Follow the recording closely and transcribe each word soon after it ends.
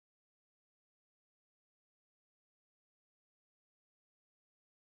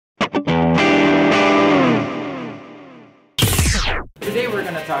Today we're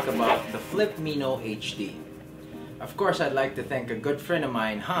going to talk about the FLIP MINO HD. Of course, I'd like to thank a good friend of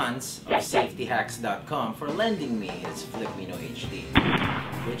mine, Hans, of safetyhacks.com, for lending me his FLIP MINO HD,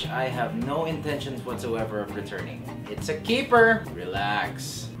 which I have no intentions whatsoever of returning. It's a keeper!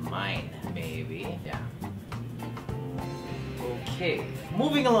 Relax. Mine, maybe. Yeah. Okay,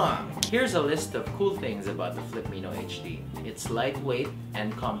 moving along. Here's a list of cool things about the FLIP MINO HD. It's lightweight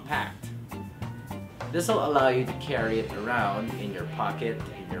and compact. This will allow you to carry it around in your pocket,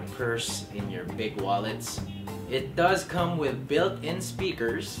 in your purse, in your big wallets. It does come with built-in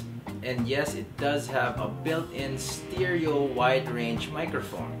speakers, and yes, it does have a built-in stereo wide-range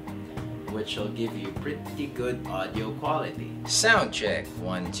microphone, which will give you pretty good audio quality. Sound check.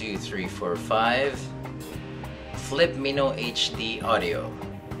 1, 2, 3, 4, 5. FLIP MINO HD audio.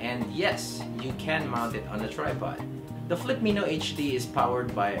 And yes, you can mount it on a tripod. The FLIP MINO HD is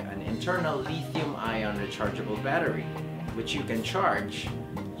powered by an internal lithium-ion rechargeable battery, which you can charge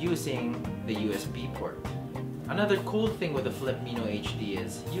using the USB port. Another cool thing with the FLIP MINO HD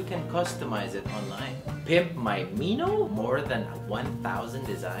is you can customize it online. Pimp my Mino? More than 1,000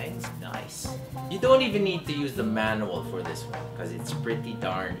 designs? Nice. You don't even need to use the manual for this one because it's pretty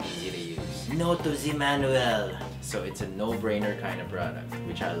darn easy to use. No to the manual! So it's a no-brainer kind of product,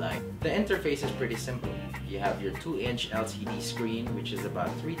 which I like. The interface is pretty simple. You have your 2-inch LCD screen, which is about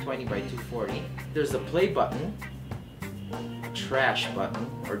 320 by 240. There's a play button, a trash button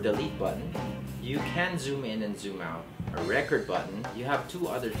or delete button. You can zoom in and zoom out. A record button. You have 2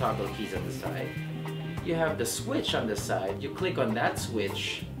 other toggle keys on the side. You have the switch on the side. You click on that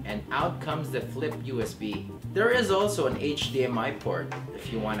switch and out comes the FLIP USB. There is also an HDMI port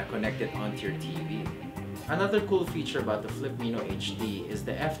if you want to connect it onto your TV. Another cool feature about the FLIP MINO HD is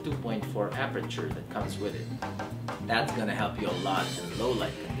the f2.4 aperture that comes with it. That's gonna help you a lot in low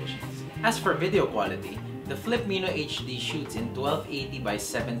light conditions. As for video quality, the FLIP MINO HD shoots in 1280 by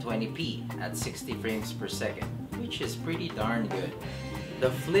 720p at 60 frames per second, which is pretty darn good. The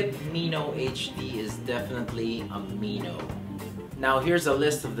FLIP MINO HD is definitely a Mino. Now here's a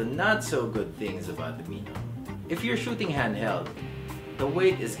list of the not so good things about the Mino. If you're shooting handheld, the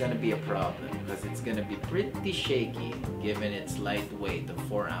weight is going to be a problem because it's going to be pretty shaky given its light weight of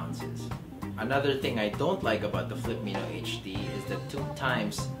 4 ounces. Another thing I don't like about the FLIP MINO HD is the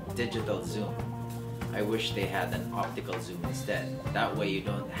 2x digital zoom. I wish they had an optical zoom instead. That way you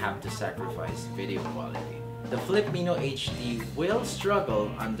don't have to sacrifice video quality. The FLIP MINO HD will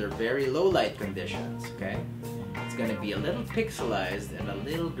struggle under very low light conditions, okay? It's going to be a little pixelized and a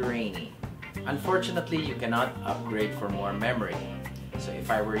little grainy. Unfortunately, you cannot upgrade for more memory. So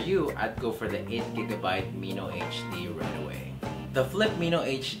if I were you, I'd go for the 8GB MINO HD right away. The FLIP MINO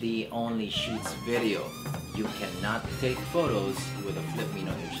HD only shoots video. You cannot take photos with a FLIP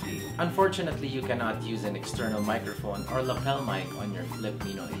MINO HD. Unfortunately, you cannot use an external microphone or lapel mic on your FLIP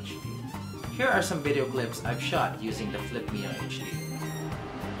MINO HD. Here are some video clips I've shot using the FLIP MINO HD.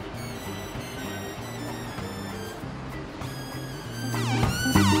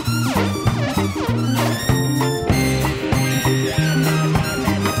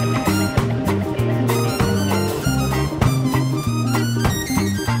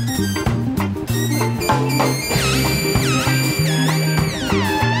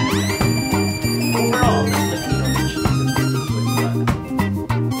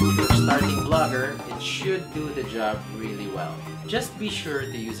 Should do the job really well. Just be sure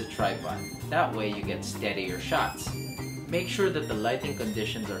to use a tripod. That way you get steadier shots. Make sure that the lighting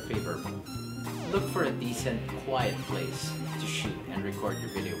conditions are favorable. Look for a decent, quiet place to shoot and record your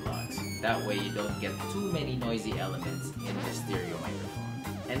video vlogs. That way you don't get too many noisy elements in the stereo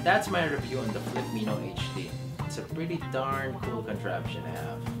microphone. And that's my review on the FLIP MINO HD. It's a pretty darn cool contraption to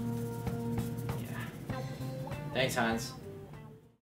have. Yeah. Thanks, Hans.